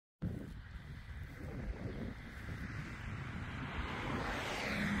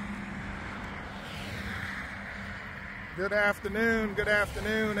Good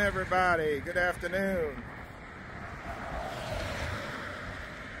afternoon, everybody. Good afternoon.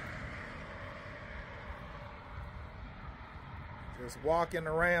 Just walking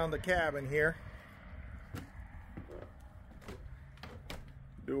around the cabin here,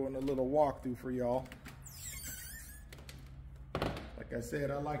 doing a little walkthrough for y'all. Like I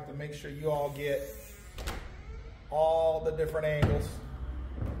said, I like to make sure you all get all the different angles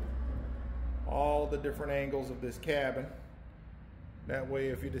of this cabin. That way,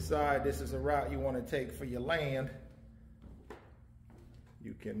 if you decide this is a route you want to take for your land,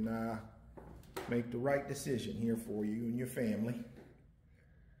 you can make the right decision here for you and your family.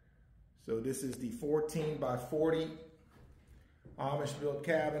 So this is the 14 by 40 Amish built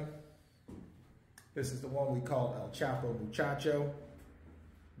cabin. This is the one we call El Chapo Muchacho.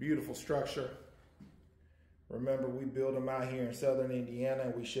 Beautiful structure. Remember, we build them out here in southern Indiana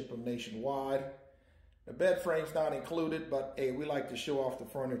and we ship them nationwide. The bed frame's not included, but hey, we like to show off the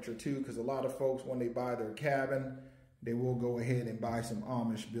furniture too, because a lot of folks, when they buy their cabin, they will go ahead and buy some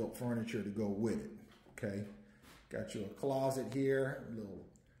Amish built furniture to go with it. Okay, got you a closet here, a little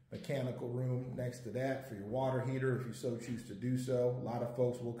mechanical room next to that for your water heater if you so choose to do so. A lot of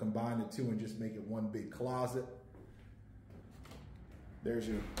folks will combine the two and just make it one big closet. There's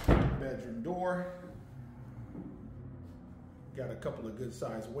your bedroom door. Got a couple of good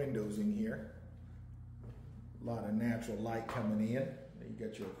sized windows in here. A lot of natural light coming in. You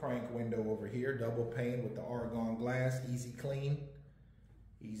got your crank window over here, double pane with the argon glass, easy clean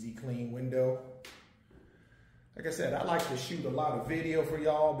window. Like I said, I like to shoot a lot of video for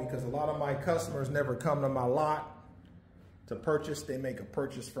y'all because a lot of my customers never come to my lot to purchase. They make a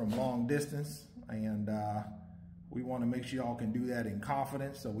purchase from long distance, and we want to make sure y'all can do that in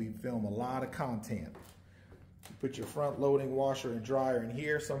confidence, so we film a lot of content. You put your front loading washer and dryer in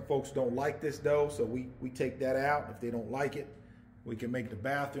here. Some folks don't like this though, so we take that out. If they don't like it, we can make the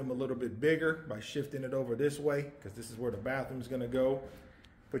bathroom a little bit bigger by shifting it over this way, because this is where the bathroom is going to go.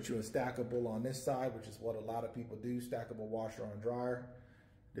 Put you a stackable on this side, which is what a lot of people do, stackable washer and dryer.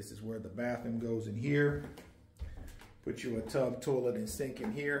 This is where the bathroom goes in here. Put you a tub, toilet, and sink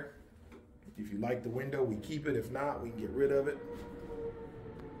in here. If you like the window, we keep it. If not, we can get rid of it.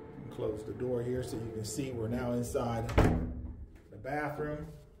 Close the door here so you can see we're now inside the bathroom.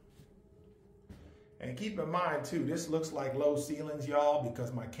 And keep in mind too, this looks like low ceilings, y'all,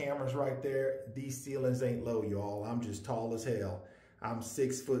 because my camera's right there. These ceilings ain't low, y'all. I'm just tall as hell. I'm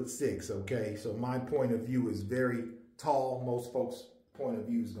 6'6", okay? So my point of view is very tall. Most folks' point of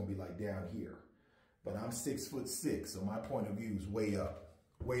view is gonna be like down here. But I'm 6'6", so my point of view is way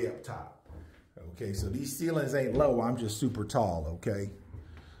up top. Okay, so these ceilings ain't low, I'm just super tall, okay?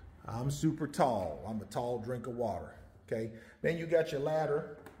 I'm super tall. I'm a tall drink of water, okay? Then you got your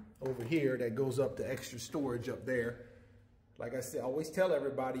ladder over here that goes up to extra storage up there. Like I said, I always tell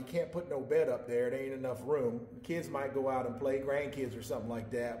everybody, you can't put no bed up there. There ain't enough room. Kids might go out and play, grandkids or something like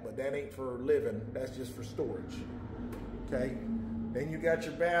that, but that ain't for living. That's just for storage, okay? Then you got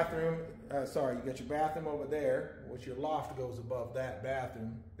your bathroom. You got your bathroom over there, which your loft goes above that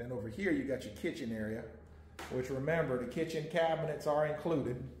bathroom. Then over here, you got your kitchen area, which remember, the kitchen cabinets are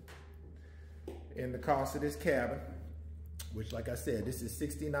included in the cost of this cabin, which, like I said, this is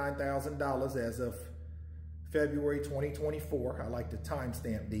 $69,000 as of February 2024. I like to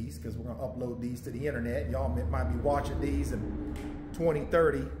timestamp these because we're gonna upload these to the internet. Y'all might be watching these in 20,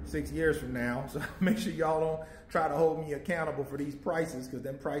 30, 6 years from now. So make sure y'all don't try to hold me accountable for these prices, because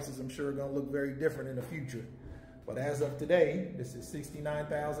them prices I'm sure are gonna look very different in the future. But as of today, this is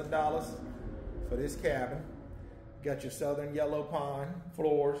 $69,000 for this cabin. Got your southern yellow pine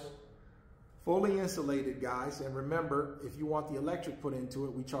floors, fully insulated, guys. And remember, if you want the electric put into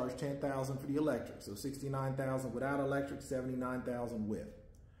it, we charge $10,000 for the electric. So $69,000 without electric, $79,000 with.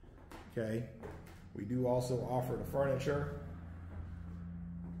 Okay. We do also offer the furniture.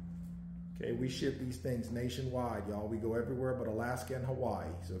 Okay, we ship these things nationwide, y'all. We go everywhere but Alaska and Hawaii.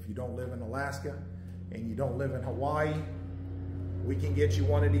 So if you don't live in Alaska and you don't live in Hawaii, we can get you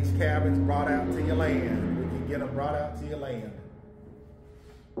one of these cabins brought out to your land. We can get them brought out to your land.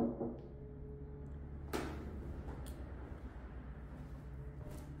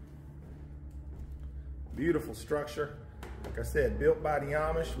 Beautiful structure. Like I said, built by the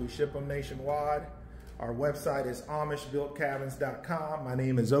Amish. We ship them nationwide. Our website is amishbuiltcabins.com. My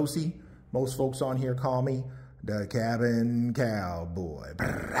name is Osi. Most folks on here call me the Cabin Cowboy.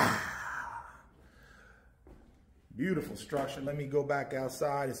 Beautiful structure. Let me go back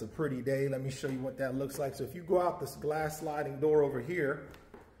outside. It's a pretty day. Let me show you what that looks like. So if you go out this glass sliding door over here,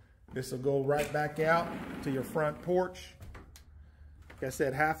 this will go right back out to your front porch. Like I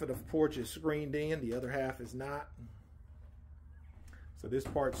said, half of the porch is screened in, the other half is not. So this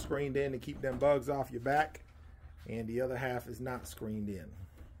part's screened in to keep them bugs off your back, and the other half is not screened in.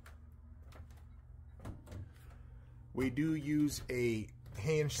 We do use a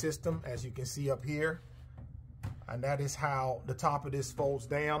hinge system, as you can see up here, and that is how the top of this folds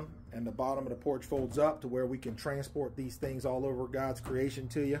down and the bottom of the porch folds up to where we can transport these things all over God's creation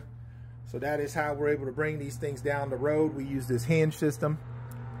to you. So that is how we're able to bring these things down the road. We use this hinge system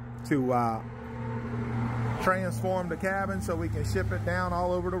to transform the cabin so we can ship it down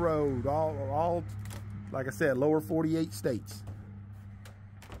all over the road, all like I said, lower 48 states.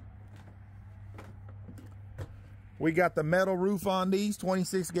 We got the metal roof on these,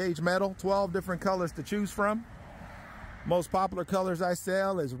 26 gauge metal, 12 different colors to choose from. Most popular colors I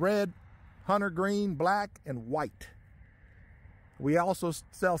sell is red, hunter green, black, and white. We also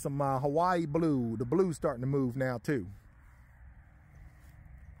sell some Hawaii blue. The blue's starting to move now too.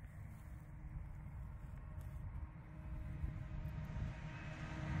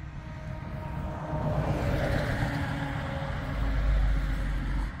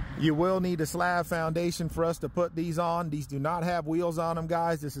 You will need a slab foundation for us to put these on. These do not have wheels on them,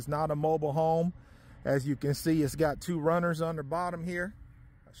 guys. This is not a mobile home. As you can see, it's got two runners on the bottom here.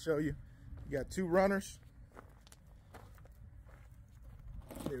 I'll show you. You got two runners.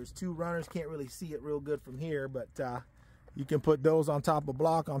 There's two runners. Can't really see it real good from here, but you can put those on top of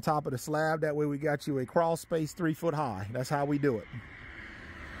block, on top of the slab. That way we got you a crawl space 3 foot high. That's how we do it.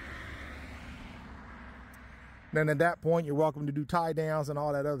 Then at that point, you're welcome to do tie downs and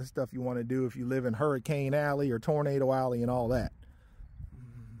all that other stuff you want to do if you live in Hurricane Alley or Tornado Alley and all that.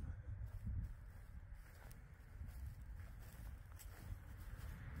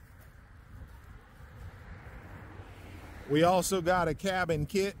 We also got a cabin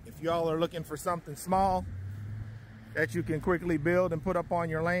kit if y'all are looking for something small that you can quickly build and put up on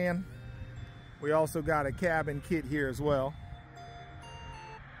your land. We also got a cabin kit here as well.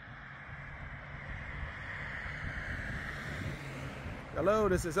 Hello,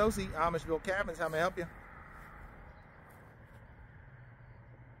 this is OC, Amish-built Cabins. How may I help you?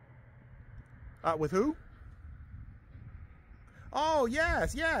 With who? Oh,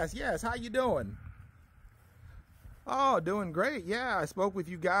 yes. How you doing? Oh, doing great. Yeah, I spoke with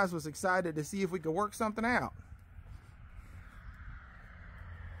you guys. Was excited to see if we could work something out.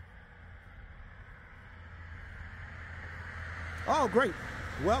 Oh, great.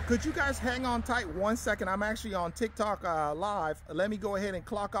 Well, could you guys hang on tight 1 second? I'm actually on TikTok live. Let me go ahead and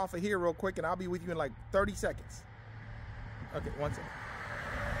clock off of here real quick, and I'll be with you in like 30 seconds. Okay, 1 second.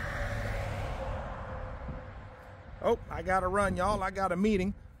 Oh, I got to run, y'all. I got a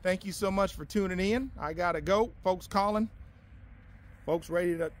meeting. Thank you so much for tuning in. I got to go. Folks calling. Folks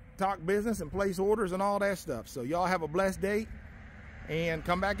ready to talk business and place orders and all that stuff. So y'all have a blessed day, and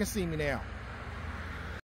come back and see me now.